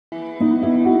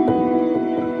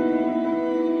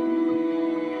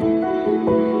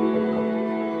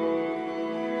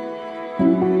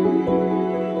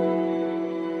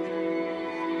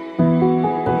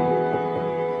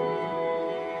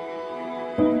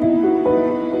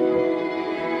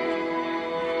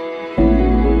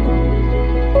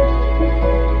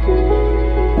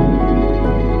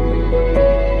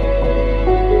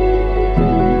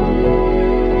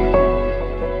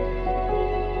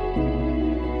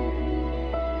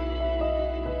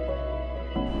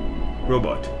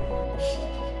Robot.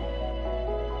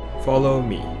 Follow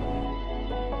me.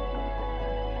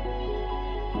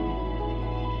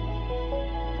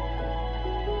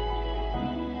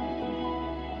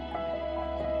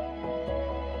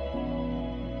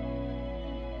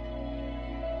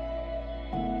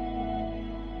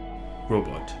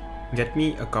 Robot, get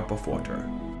me a cup of water.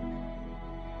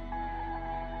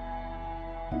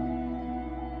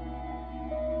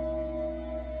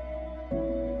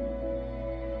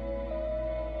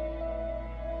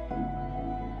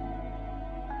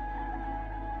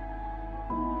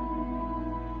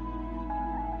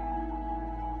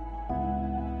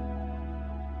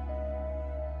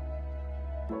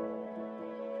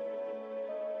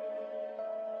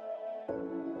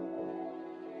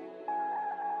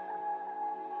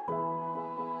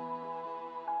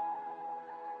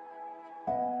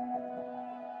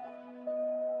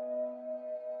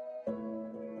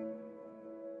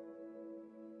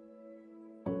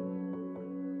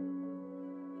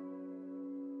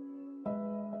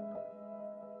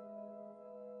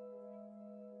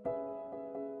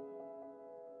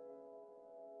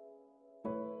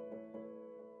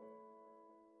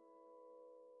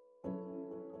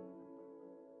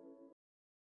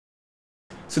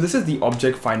 So this is the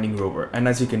object finding rover, and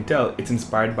as you can tell, it's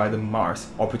inspired by the Mars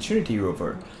Opportunity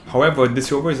rover. However, this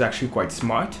rover is actually quite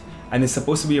smart and is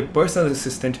supposed to be a personal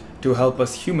assistant to help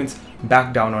us humans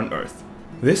back down on Earth.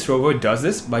 This rover does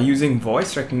this by using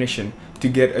voice recognition to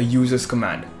get a user's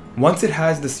command. Once it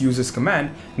has this user's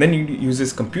command, then it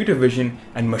uses computer vision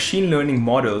and machine learning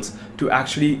models to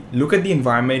actually look at the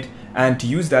environment and to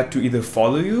use that to either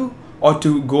follow you or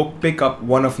to go pick up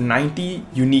one of 90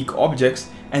 unique objects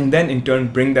and then in turn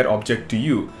bring that object to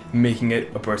you, making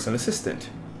it a personal assistant.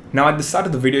 Now at the start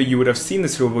of the video, you would have seen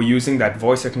this rover using that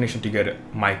voice recognition to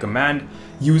get my command,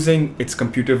 using its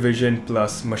computer vision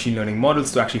plus machine learning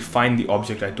models to actually find the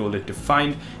object I told it to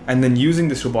find, and then using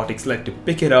this robotic sled to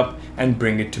pick it up and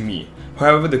bring it to me.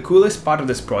 However, the coolest part of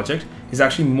this project is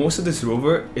actually most of this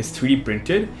rover is 3D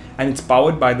printed and it's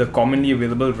powered by the commonly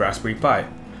available Raspberry Pi.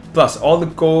 Plus all the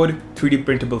code, 3D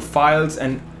printable files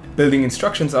and building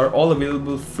instructions are all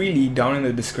available freely down in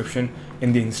the description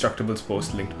in the Instructables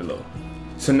post linked below.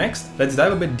 So next, let's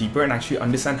dive a bit deeper and actually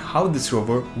understand how this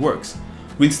rover works.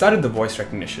 We'll start with the voice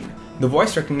recognition. The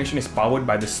voice recognition is powered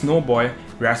by the Snowboy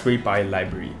Raspberry Pi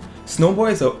library.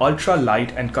 Snowboy is an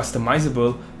ultra-light and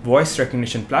customizable voice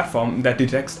recognition platform that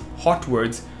detects hot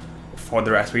words for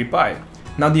the Raspberry Pi.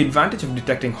 Now the advantage of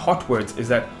detecting hot words is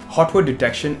that hot word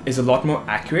detection is a lot more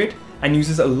accurate and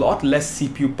uses a lot less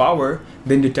CPU power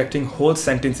than detecting whole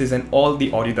sentences and all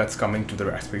the audio that's coming to the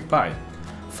Raspberry Pi.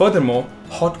 Furthermore,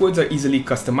 hot words are easily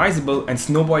customizable and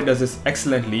Snowboy does this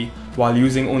excellently while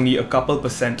using only a couple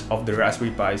 % of the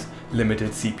Raspberry Pi's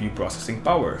limited CPU processing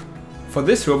power. For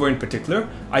this rover in particular,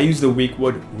 I use the wake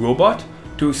word robot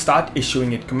to start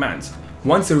issuing it commands.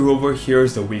 Once the rover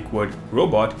hears the wake word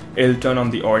robot, it'll turn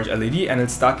on the orange LED and it'll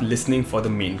start listening for the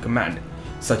main command,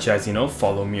 such as,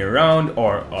 follow me around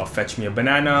or fetch me a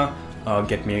banana,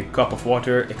 get me a cup of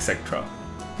water, etc.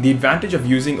 The advantage of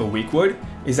using a wake word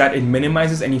is that it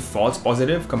minimizes any false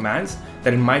positive commands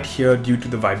that it might hear due to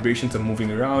the vibrations of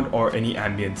moving around or any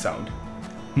ambient sound.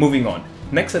 Moving on,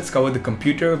 next let's cover the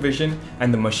computer vision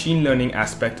and the machine learning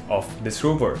aspect of this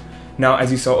rover. Now,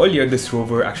 as you saw earlier, this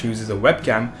rover actually uses a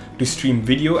webcam to stream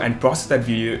video and process that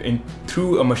video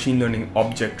through a machine learning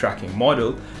object tracking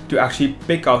model to actually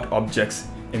pick out objects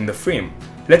in the frame.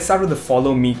 Let's start with the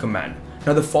follow me command.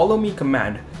 Now the follow me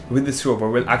command with this rover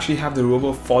will actually have the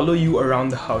rover follow you around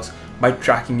the house by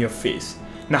tracking your face.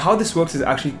 Now how this works is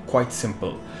actually quite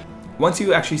simple. Once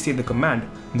you actually say the command,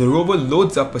 the rover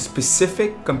loads up a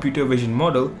specific computer vision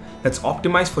model that's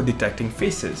optimized for detecting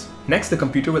faces. Next, the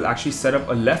computer will actually set up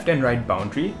a left and right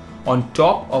boundary on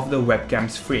top of the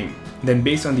webcam's frame. Then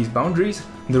based on these boundaries,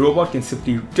 the robot can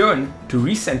simply turn to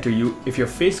recenter you if your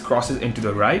face crosses into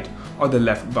the right or the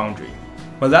left boundary.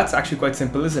 Well, that's actually quite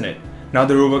simple, isn't it? Now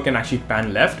the rover can actually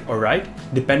pan left or right,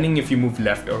 depending if you move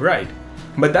left or right.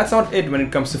 But that's not it when it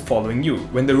comes to following you.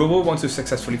 When the rover wants to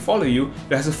successfully follow you,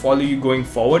 it has to follow you going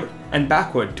forward and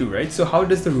backward too, right? So how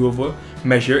does the rover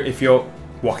measure if you're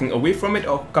walking away from it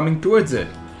or coming towards it?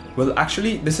 Well,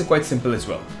 actually, this is quite simple as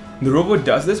well. The rover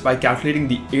does this by calculating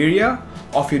the area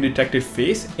of your detected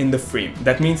face in the frame.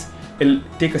 That means it'll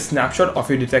take a snapshot of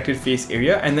your detected face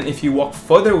area, and then if you walk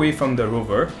further away from the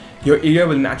rover, your area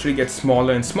will naturally get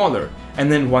smaller and smaller.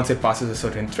 And then once it passes a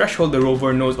certain threshold, the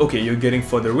rover knows, okay, you're getting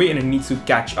further away and it needs to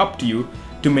catch up to you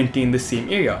to maintain the same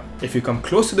area. If you come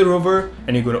close to the rover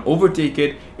and you're going to overtake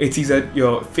it, it sees that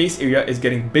your face area is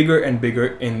getting bigger and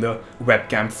bigger in the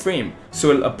webcam frame. So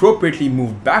it'll appropriately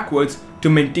move backwards to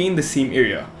maintain the same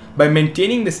area. By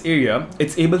maintaining this area,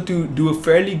 it's able to do a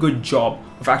fairly good job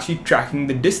of actually tracking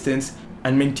the distance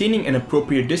and maintaining an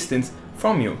appropriate distance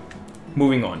from you.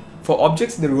 Moving on. For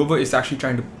objects the rover is actually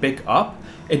trying to pick up,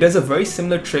 it does a very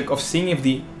similar trick of seeing if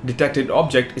the detected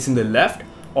object is in the left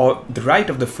or the right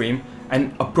of the frame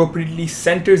and appropriately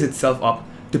centers itself up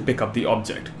to pick up the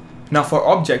object. Now for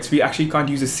objects, we actually can't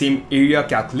use the same area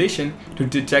calculation to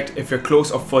detect if we're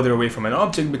close or further away from an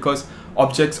object because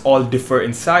objects all differ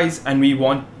in size and we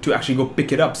want to actually go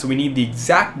pick it up, so we need the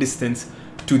exact distance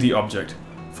to the object.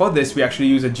 For this, we actually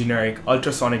use a generic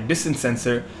ultrasonic distance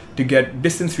sensor to get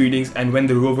distance readings, and when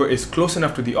the rover is close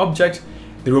enough to the object,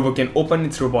 the rover can open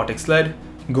its robotic sled,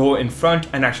 go in front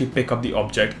and actually pick up the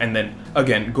object, and then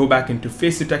again go back into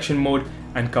face detection mode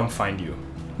and come find you.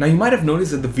 Now you might have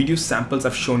noticed that the video samples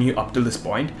I've shown you up till this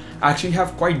point actually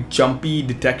have quite jumpy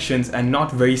detections and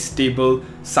not very stable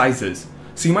sizes.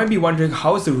 So you might be wondering,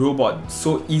 how is the robot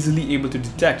so easily able to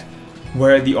detect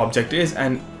where the object is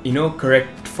and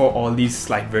correct for all these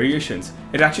slight variations?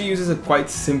 It actually uses a quite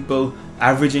simple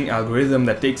averaging algorithm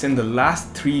that takes in the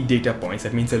last 3 data points,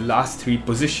 that means the last 3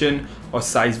 position or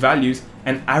size values,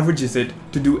 and averages it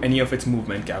to do any of its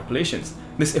movement calculations.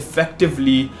 This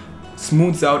effectively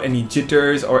smooths out any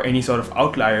jitters or any sort of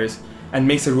outliers and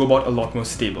makes the robot a lot more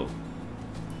stable.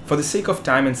 For the sake of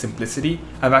time and simplicity,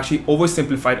 I've actually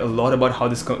oversimplified a lot about how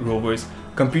this rover's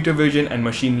computer vision and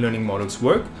machine learning models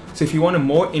work. So if you want a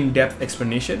more in-depth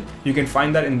explanation, you can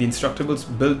find that in the Instructables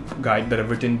build guide that I've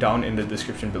written down in the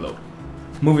description below.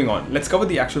 Moving on, let's cover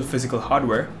the actual physical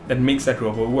hardware that makes that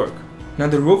rover work. Now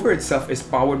the rover itself is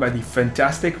powered by the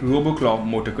fantastic RoboClaw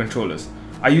motor controllers.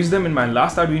 I used them in my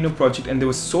last Arduino project and they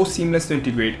were so seamless to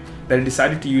integrate that I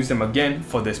decided to use them again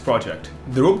for this project.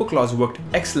 The RoboClaws worked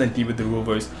excellently with the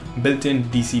rover's built-in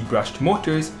DC brushed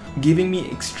motors, giving me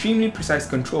extremely precise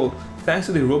control thanks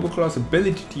to the RoboClaw's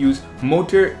ability to use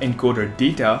motor encoder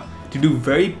data to do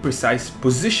very precise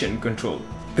position control.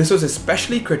 This was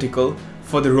especially critical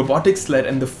for the robotic sled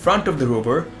and the front of the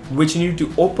rover, which needed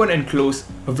to open and close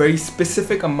a very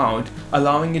specific amount,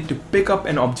 allowing it to pick up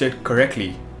an object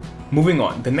correctly. Moving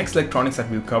on, the next electronics that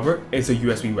we'll cover is a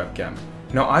USB webcam.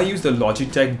 Now I use the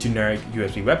Logitech generic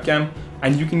USB webcam,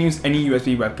 and you can use any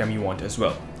USB webcam you want as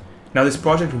well. Now this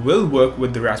project will work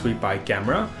with the Raspberry Pi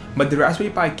camera, but the Raspberry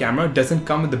Pi camera doesn't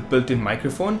come with a built-in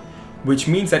microphone, which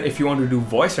means that if you want to do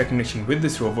voice recognition with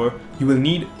this rover, you will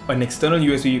need an external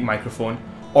USB microphone,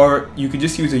 or you could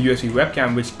just use a USB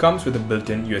webcam which comes with a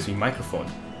built-in USB microphone.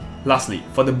 Lastly,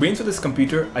 for the brains of this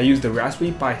computer, I use the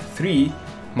Raspberry Pi 3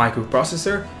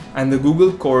 microprocessor and the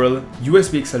Google Coral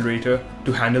USB accelerator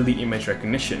to handle the image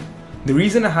recognition. The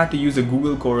reason I had to use a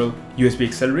Google Coral USB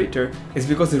accelerator is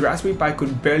because the Raspberry Pi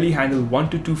could barely handle 1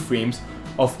 to 2 frames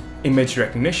of image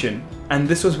recognition, and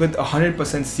this was with 100%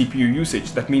 CPU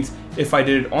usage. That means if I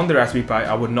did it on the Raspberry Pi,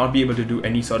 I would not be able to do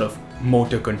any sort of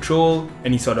motor control,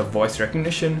 any sort of voice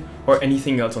recognition, or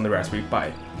anything else on the Raspberry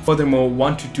Pi. Furthermore,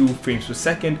 1 to 2 frames per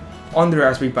second on the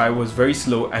Raspberry Pi was very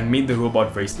slow and made the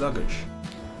robot very sluggish.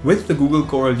 With the Google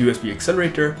Coral USB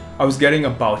accelerator, I was getting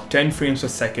about 10 frames per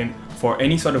second for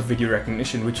any sort of video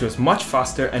recognition, which was much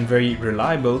faster and very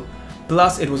reliable.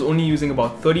 Plus, it was only using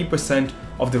about 30%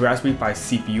 of the Raspberry Pi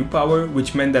CPU power,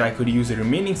 which meant that I could use the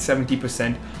remaining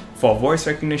 70% for voice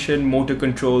recognition, motor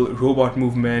control, robot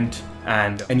movement,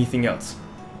 and anything else.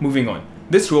 Moving on,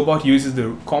 this robot uses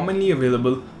the commonly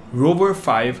available Rover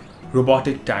 5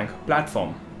 robotic tank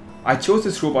platform. I chose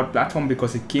this robot platform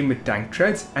because it came with tank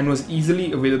treads and was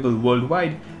easily available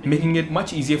worldwide, making it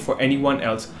much easier for anyone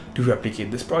else to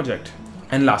replicate this project.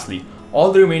 And lastly,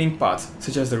 all the remaining parts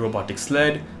such as the robotic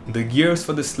sled, the gears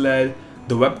for the sled,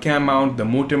 the webcam mount, the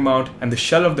motor mount, and the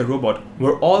shell of the robot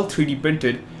were all 3D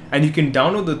printed, and you can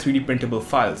download the 3D printable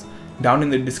files down in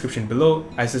the description below,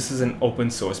 as this is an open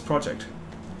source project.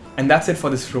 And that's it for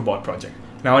this robot project.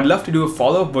 Now I'd love to do a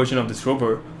follow-up version of this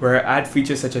rover where I add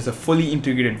features such as a fully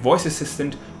integrated voice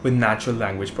assistant with natural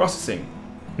language processing.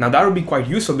 Now that would be quite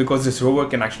useful because this rover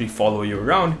can actually follow you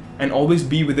around and always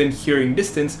be within hearing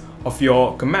distance of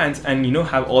your commands, and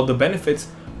have all the benefits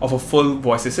of a full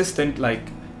voice assistant, like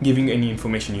giving you any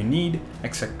information you need,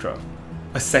 etc.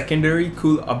 A secondary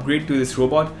cool upgrade to this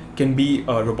robot can be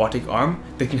a robotic arm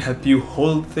that can help you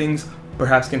hold things,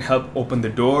 perhaps can help open the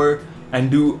door,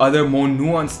 and do other more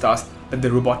nuanced tasks that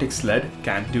the robotic sled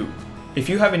can't do. If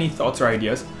you have any thoughts or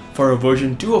ideas for a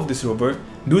version 2 of this rover,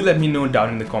 do let me know down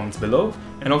in the comments below,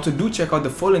 and also do check out the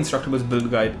full Instructables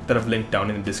build guide that I've linked down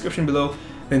in the description below.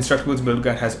 The Instructables build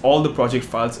guide has all the project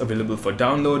files available for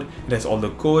download, it has all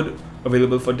the code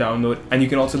available for download, and you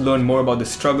can also learn more about the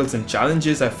struggles and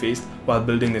challenges I faced while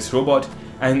building this robot,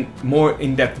 and more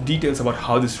in-depth details about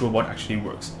how this robot actually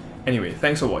works. Anyway,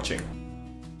 thanks for watching.